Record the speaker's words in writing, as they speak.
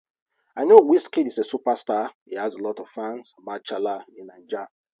I know Wizkid is a superstar. He has a lot of fans, Machala in Nigeria.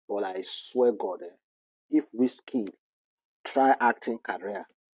 But I swear God, if Wizkid try acting career,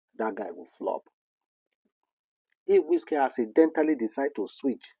 that guy will flop. If Wizkid accidentally decide to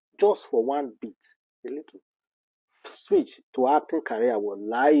switch just for one bit, a little switch to acting career, will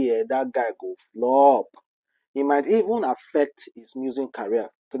lie here, that guy go flop. It might even affect his music career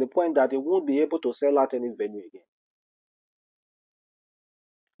to the point that he won't be able to sell out any venue again.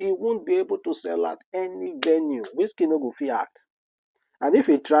 He won't be able to sell out any venue. Wizkid no go fit act. And if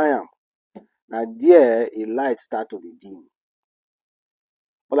he try am, na there a light start to dey dim.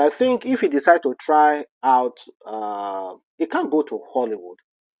 But I think if he decide to try out, he can't go to Hollywood.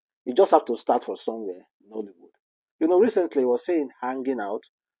 You just have to start from somewhere in Nollywood. Recently he was saying hanging out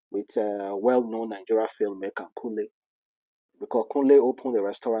with a well-known Nigerian filmmaker Kule, because Kunle opened a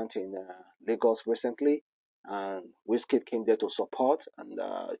restaurant in Lagos recently, and Wizkid came there to support and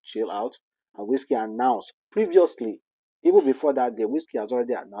chill out. And Wizkid announced previously, even before that day, Wizkid has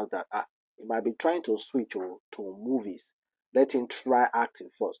already announced that he might be trying to switch to movies. Let him try acting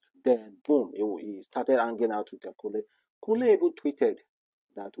first. Then, boom, he started hanging out with Kule. Kule even tweeted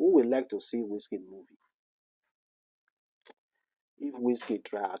that who would like to see Wizkid movie? If Wizkid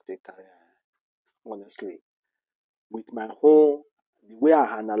try acting career, honestly, with my whole the way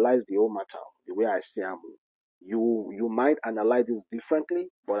I analyze the whole matter, the way I see am, you might analyze this differently,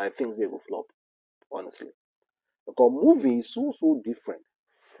 but I think they will flop, honestly. Because movie is so different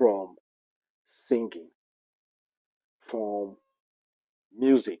from singing, from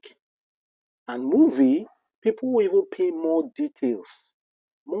music. And movie, people will even pay more details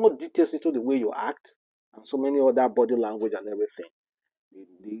into the way you act, and so many other body language and everything.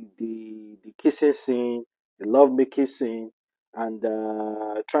 The kissing scene, the love making scene, and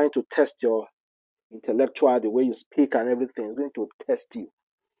trying to test your intellectual, the way you speak and everything is going to test you.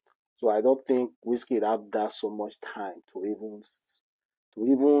 So I don't think Wizkid have that so much time to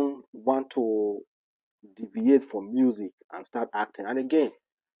even want to deviate from music and start acting. And again,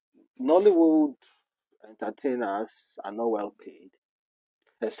 Nollywood entertainers are not well paid,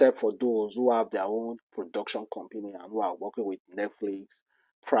 except for those who have their own production company and who are working with Netflix,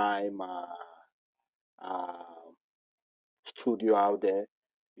 Prime, uh, studio out there,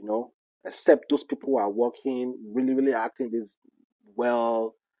 you know, except those people who are working, really, really acting this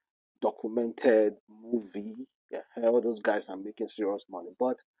well documented movie. Yeah, all those guys are making serious money.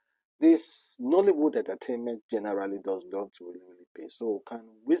 But this Nollywood entertainment generally does not really, really pay. So can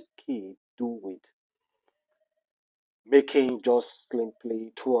Whiskey do with making just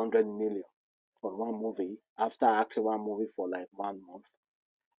simply 200 million on one movie after acting one movie for like 1 month?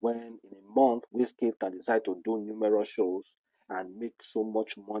 When in a month Wizkid can decide to do numerous shows and make so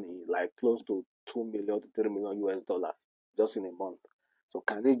much money, like close to 2 million to 3 million US dollars just in a month. So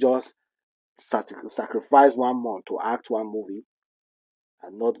can he just sacrifice 1 month to act one movie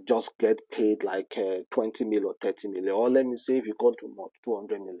and not just get paid like 20 million, 30 million, or let me say if you go to much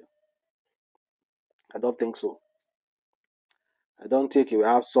 200 million? I don't think so. I don't think he will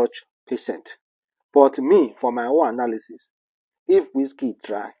have such patience. But me, for my own analysis, if Whiskey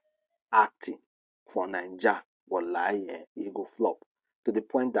try acting for Naija, wallahi, he go flop to the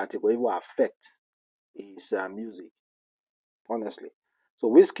point that it will even affect his music, honestly. So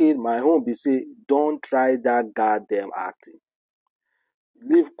Whiskey, my own be say, don't try that goddamn acting.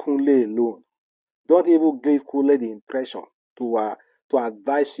 Leave Kunle alone. Don't even give Kunle the impression to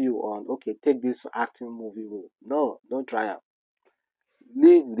advise you on, okay, take this acting movie role. No, don't try it.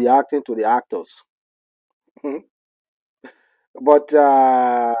 Leave the acting to the actors. But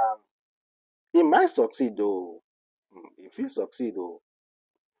he might succeed though. If he succeed though,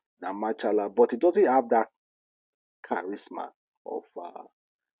 that Machala, but he doesn't have that charisma of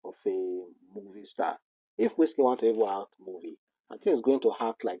a movie star. If Whiskey want to ever act movie, I think he's going to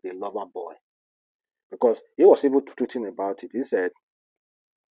act like the lover boy, because he was able to tweeting about it. He said,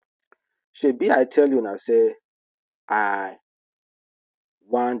 "Shebi I tell you now, say I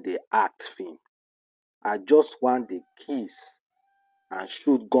want the act film. I just want the kiss and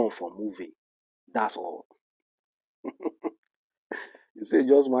shoot gun for movie. That's all." He said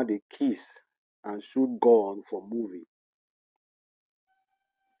just want the kiss and shoot gun for movie.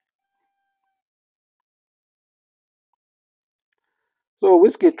 So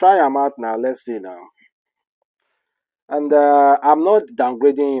Whiskey try him out now. Let's see now. And I'm not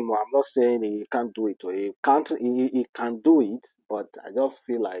downgrading him. I'm not saying he can't do it. Or he can't. He can do it. But I just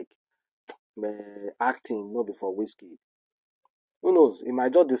feel like acting not before Whiskey. Who knows? He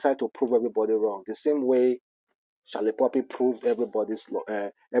might just decide to prove everybody wrong. The same way Shallipopi proved everybody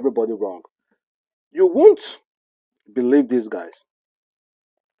wrong. You won't believe these guys.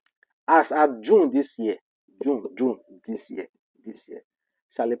 As at June this year, June this year,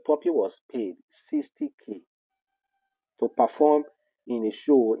 Shallipopi was paid 60K to perform in a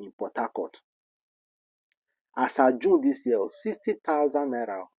show in Port Harcourt. As at June this year, 60,000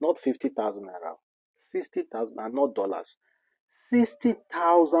 naira, not 50,000 naira, 60,000 and not dollars.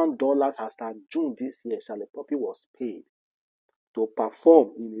 $60,000 as at June this year, Shallipopi was paid to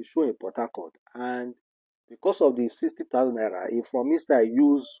perform in a show in Port Harcourt. And because of the 60,000 naira, he from inside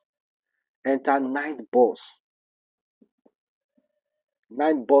use enter nine bus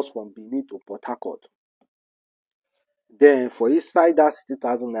from Benin to Port Harcourt. Then for inside that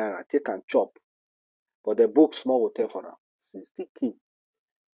 60,000 naira, take and chop. But the book small hotel for am, 60K.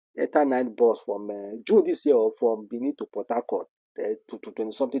 Enter 9 bus from June this year from Benin to Port Harcourt to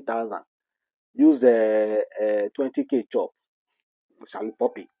 20 something thousand. Use 20K chop,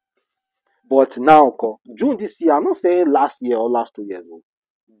 Shallipopi. But now, June this year, I'm not saying last year or last 2 years.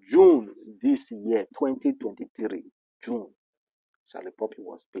 June this year, 2023, June, Shallipopi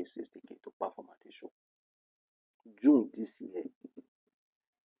was paid 60K to perform at the show. June this year.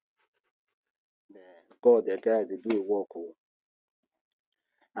 God, the guys, they do a work.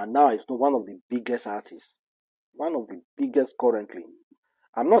 And now it's not one of the biggest artists. One of the biggest currently.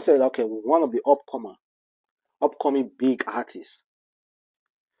 I'm not saying, okay, one of the upcoming big artists.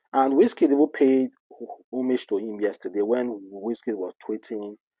 And Wizkid even paid homage to him yesterday when Wizkid was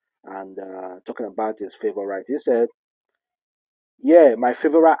tweeting and talking about his favorite. He said, yeah, my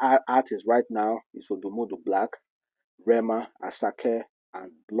favorite artist right now is Odomodo Black, Rema, Asake,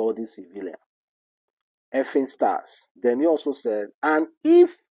 and Bloody Civilian. Effing stars. Then he also said, and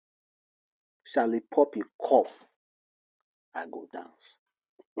if Shallipopi cough, I go dance.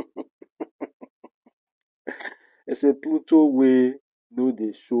 It's a Pluto way, no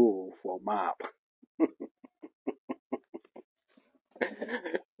dey show for map.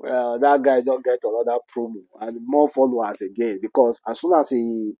 Well, that guy don't get another promo and more followers again because as soon as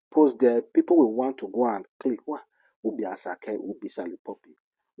he posts there, people will want to go and click. What? Who be Asake? Who be Shallipopi?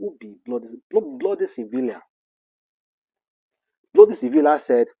 Who be Bloody Civilian? Bloody Civilian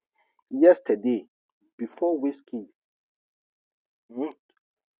said yesterday before Wizkid,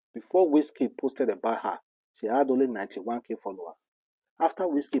 before Wizkid posted about her, she had only 91K followers. After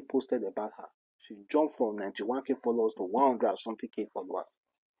Wizkid posted about her, she jumped from 91K followers to 100 something K followers.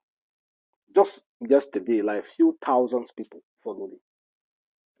 Just yesterday, like few thousands people followed it.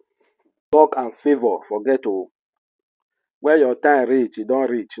 Talk and favor, forget to where your time reach, you don't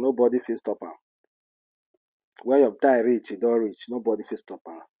reach, nobody fit stop am. Where your time reach, you don't reach, nobody fit stop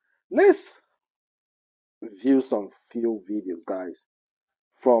am. Let's view some few videos, guys,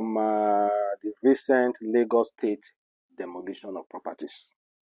 from the recent Lagos State demolition of properties.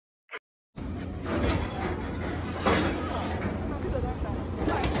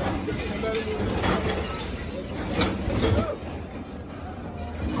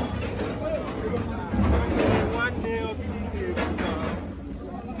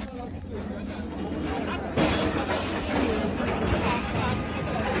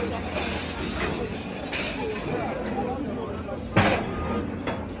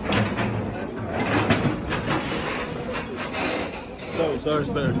 Sorry.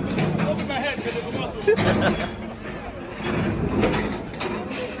 Over my head,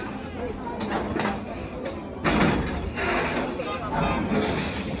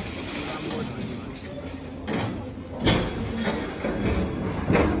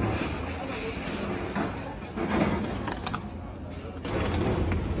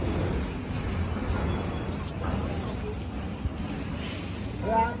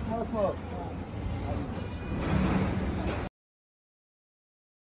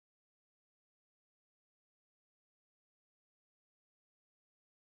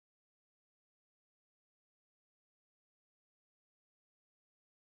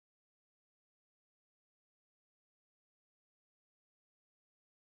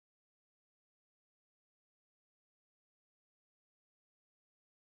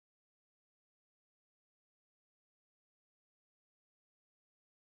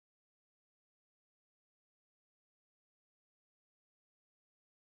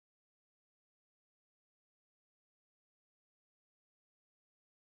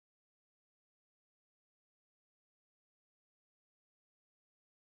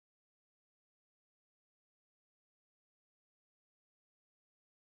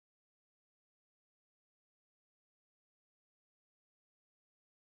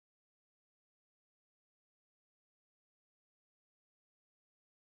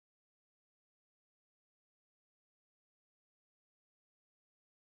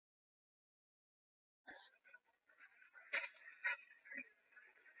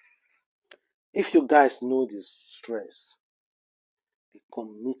 If you guys know the stress, the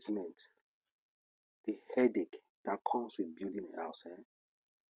commitment, the headache that comes with building a house,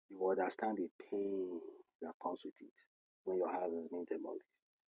 you will understand the pain that comes with it when your house is being demolished.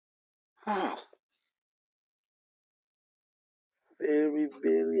 Ah, very,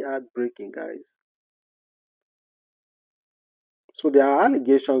 very heartbreaking, guys. So there are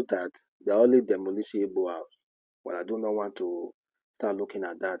allegations that they're only demolishable house. Well, I do not want to start looking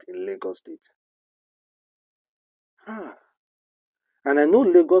at that in Lagos State. Ah, and I know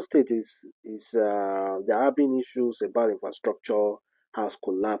Lagos State is they're having issues about infrastructure, house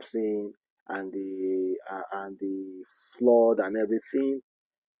collapsing, and the flood and everything.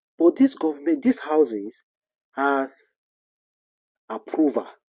 But this government, these houses, has approval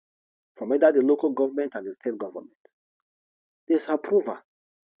from either the local government and the state government. There's approval.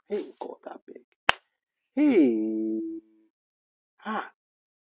 Hey, God, I beg. Hey, ah,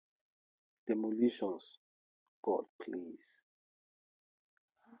 demolitions. God, please.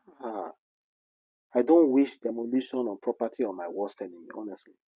 Ah, I don't wish demolition on property of my worst enemy,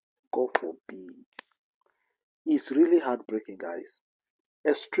 honestly. God forbid. It's really heartbreaking, guys.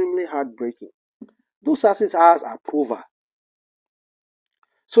 Extremely heartbreaking. Those houses has approval.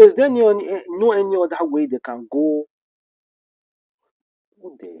 So is there no any other way they can go?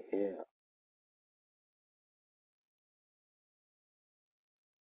 What the hell?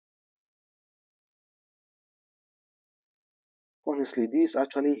 Honestly, this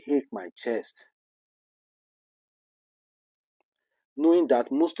actually hit my chest. Knowing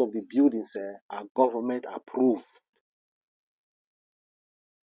that most of the buildings are government approved.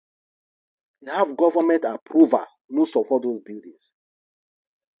 They have government approval, most of all those buildings.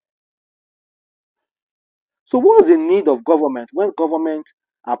 So what's the need of government when government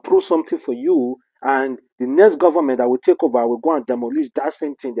approves something for you and the next government that will take over will go and demolish that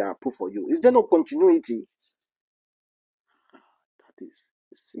same thing they approve for you? Is there no continuity? That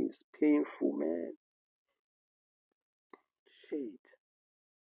is painful, man. Shit.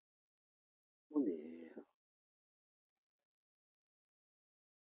 What the hell?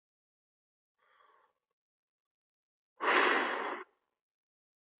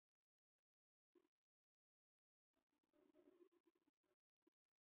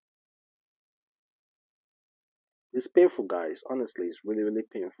 It's painful, guys. Honestly, it's really, really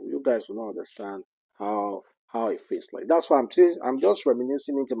painful. You guys will not understand how it feels like. That's why I'm just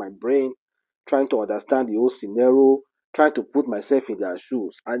reminiscing into my brain, trying to understand the whole scenario, trying to put myself in their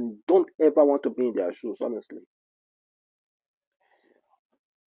shoes. And don't ever want to be in their shoes, honestly.